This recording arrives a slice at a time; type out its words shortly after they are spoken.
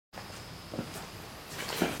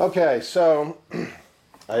Okay, so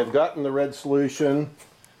I have gotten the red solution. I don't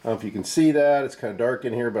know if you can see that. It's kind of dark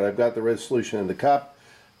in here, but I've got the red solution in the cup.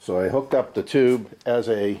 So I hooked up the tube as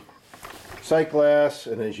a sight glass,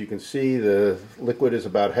 and as you can see, the liquid is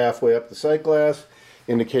about halfway up the sight glass,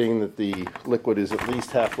 indicating that the liquid is at least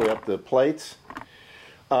halfway up the plates.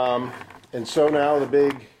 And so now the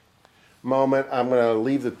big moment, I'm going to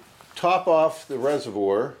leave the top off the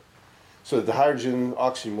reservoir so that the hydrogen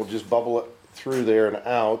oxygen will just bubble it through there and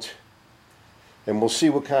out, and we'll see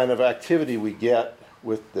what kind of activity we get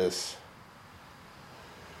with this.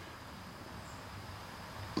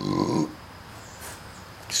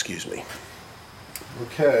 Excuse me.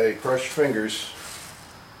 Okay, cross your fingers.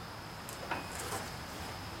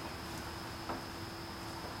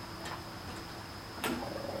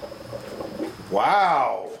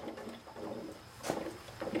 Wow.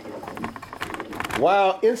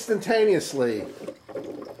 Wow, instantaneously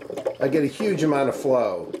I get a huge amount of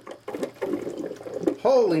flow.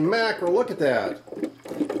 Holy mackerel, look at that.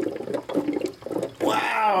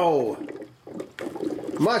 Wow.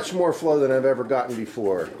 Much more flow than I've ever gotten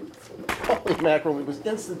before. Holy mackerel, it was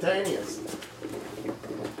instantaneous.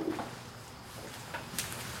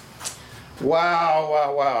 Wow,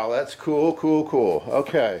 wow, wow. That's cool, cool, cool.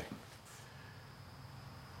 Okay.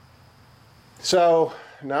 So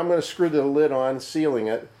now I'm going to screw the lid on, sealing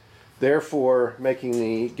it, therefore making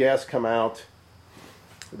the gas come out.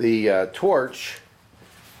 The torch,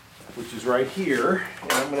 which is right here,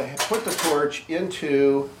 and I'm going to put the torch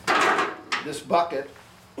into this bucket,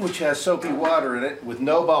 which has soapy water in it with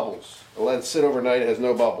no bubbles. I'll let it sit overnight, it has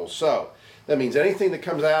no bubbles. So that means anything that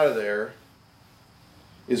comes out of there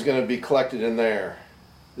is going to be collected in there.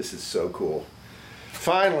 This is so cool.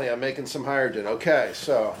 Finally, I'm making some hydrogen. Okay,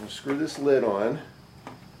 so I'm going to screw this lid on,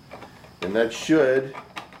 and that should.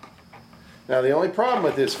 Now the only problem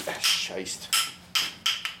with this, scheist.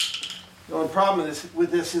 The only problem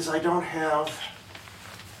with this is I don't have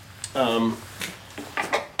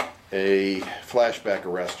a flashback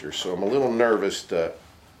arrestor, so I'm a little nervous to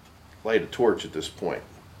light a torch at this point.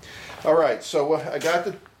 All right, so I got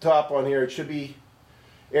the top on here. It should be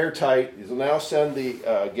airtight. It will now send the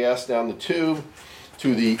gas down the tube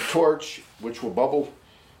to the torch, which will bubble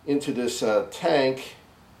into this tank.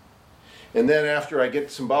 And then after I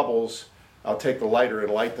get some bubbles, I'll take the lighter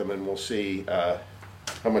and light them, and we'll see how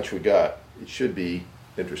much we got. It should be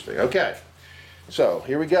interesting. Okay, so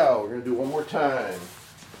here we go. We're going to do one more time.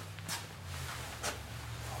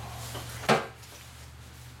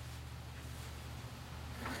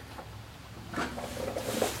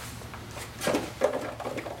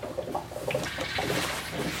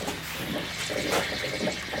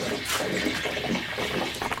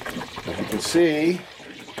 As you can see,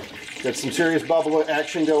 got some serious bubble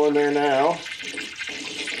action going there now.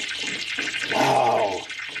 Wow,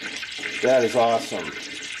 that is awesome.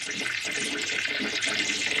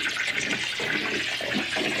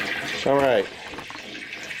 All right,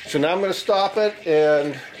 so now I'm going to stop it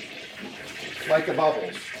and light the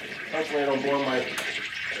bubbles. Hopefully I don't blow my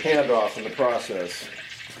hand off in the process.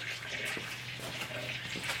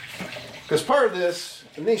 Because part of this,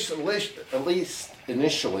 at least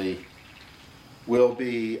initially, will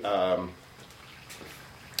be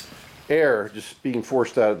air just being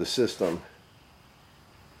forced out of the system.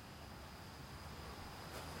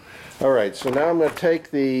 All right, so now I'm going to take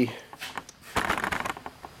the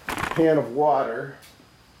pan of water,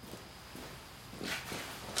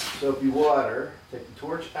 soapy water, take the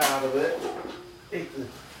torch out of it, take the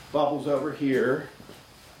bubbles over here.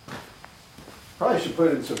 Probably should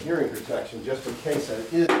put in some hearing protection just in case that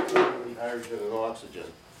is totally hydrogen and oxygen.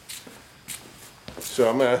 So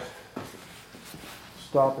I'm going to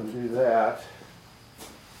stop and do that.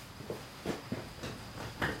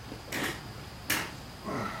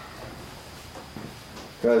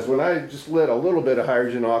 Because when I just lit a little bit of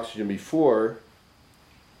hydrogen oxygen before,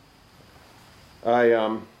 it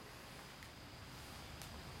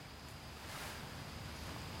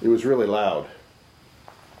was really loud.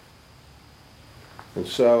 And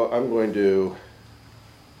so I'm going to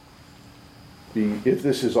be, if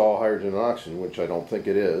this is all hydrogen and oxygen, which I don't think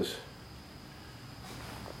it is,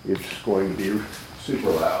 it's going to be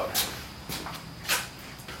super loud.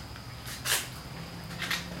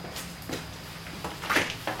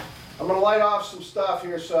 I'm going to light off some stuff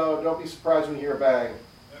here, so don't be surprised when you hear a bang.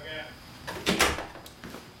 Okay.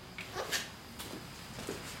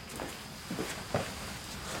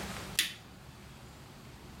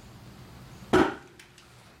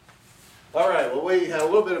 All right, well, we had a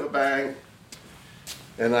little bit of a bang,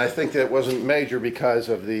 and I think that wasn't major because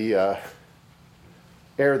of the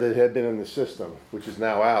air that had been in the system, which is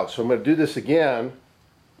now out. So I'm going to do this again,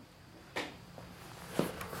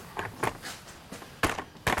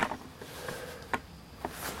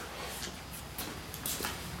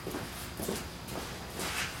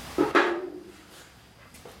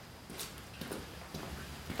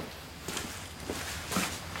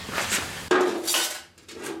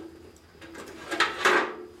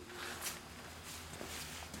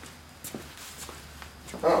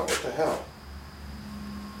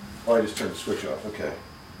 Oh, I just turned the switch off. Okay.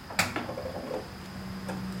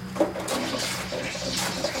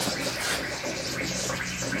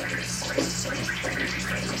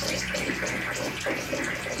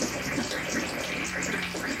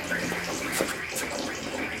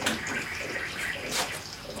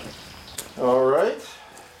 All right.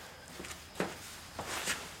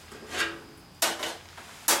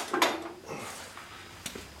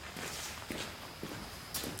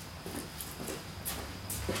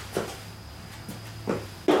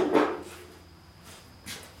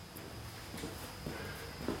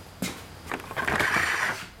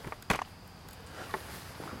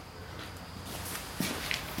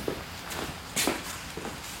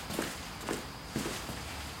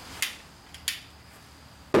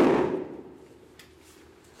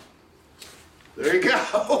 There you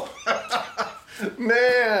go.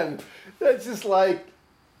 Man, that's just like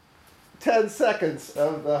 10 seconds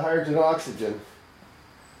of the hydrogen oxygen.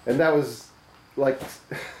 And that was like,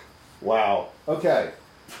 wow. Okay.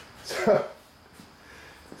 So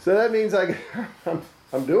that means I'm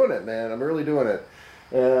doing it, man. I'm really doing it.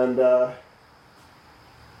 And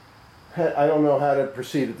I don't know how to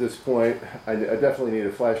proceed at this point. I definitely need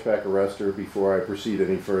a flashback arrestor before I proceed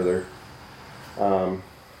any further.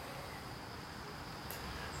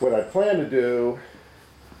 What I plan to do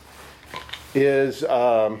is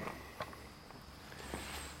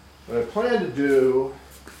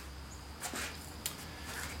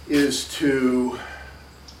to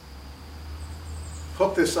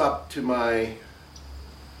hook this up to my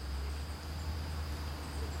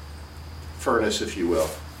furnace, if you will.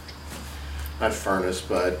 Not furnace,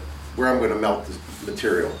 but where I'm going to melt the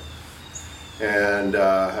material. And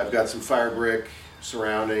I've got some fire brick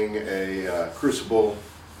surrounding a crucible.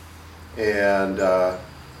 And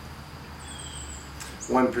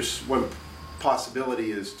one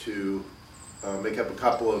possibility is to make up a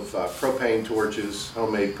couple of propane torches,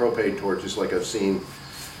 homemade propane torches, like I've seen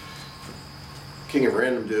King of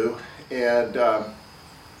Random do, and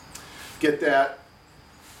get that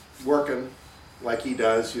working like he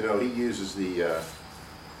does. You know, he uses the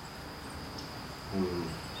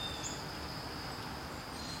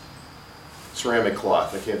ceramic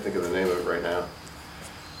cloth. I can't think of the name of it right now.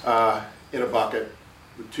 In a bucket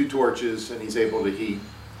with 2 torches, and he's able to heat,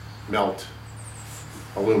 melt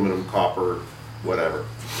aluminum, copper, whatever.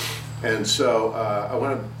 And so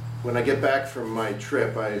when I get back from my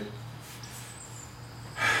trip, I'm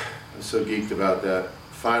so geeked about that.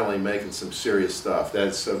 Finally making some serious stuff.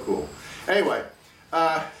 That's so cool. Anyway,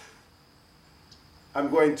 I'm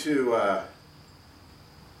going to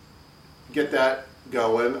get that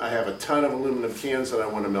going. I have a ton of aluminum cans that I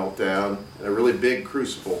want to melt down and a really big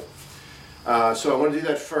crucible. So I want to do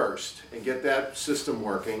that first and get that system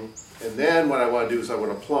working. And then what I want to do is I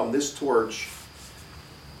want to plumb this torch,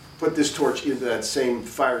 put this torch into that same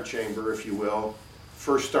fire chamber, if you will.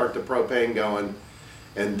 First start the propane going,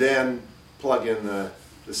 and then plug in the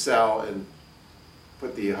cell and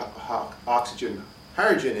put the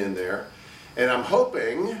hydrogen in there. And I'm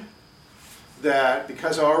hoping that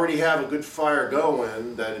because I already have a good fire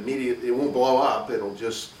going, that immediately it won't blow up, it'll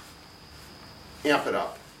just amp it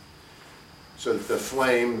up. So that the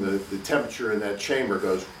flame, the temperature in that chamber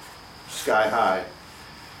goes sky high.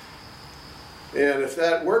 And if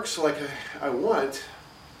that works like I want,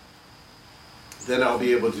 then I'll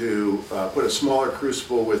be able to put a smaller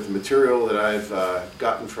crucible with the material that I've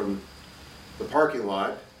gotten from the parking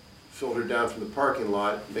lot, filtered down from the parking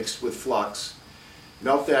lot, mixed with flux,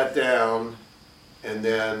 melt that down, and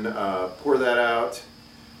then pour that out,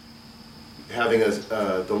 having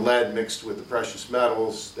the lead mixed with the precious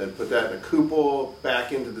metals, then put that in a cupel,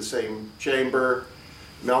 back into the same chamber,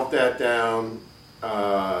 melt that down,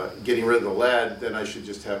 getting rid of the lead, then I should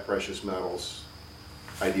just have precious metals,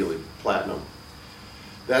 ideally platinum.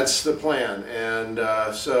 That's the plan, and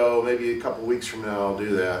so maybe a couple weeks from now I'll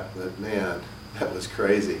do that, but man, that was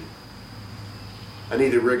crazy. I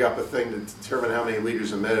need to rig up a thing to determine how many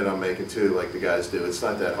liters a minute I'm making too, like the guys do. It's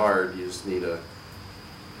not that hard, you just need a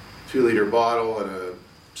 2-liter bottle and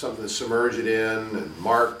something to submerge it in, and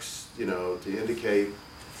marks, you know, to indicate.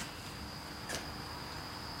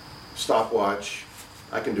 Stopwatch.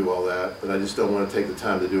 I can do all that, but I just don't want to take the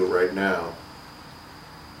time to do it right now.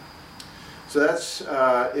 So that's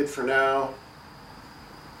it for now.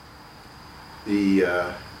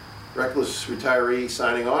 The Reckless Retiree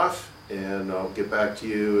signing off, and I'll get back to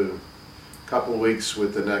you in a couple of weeks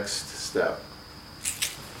with the next step.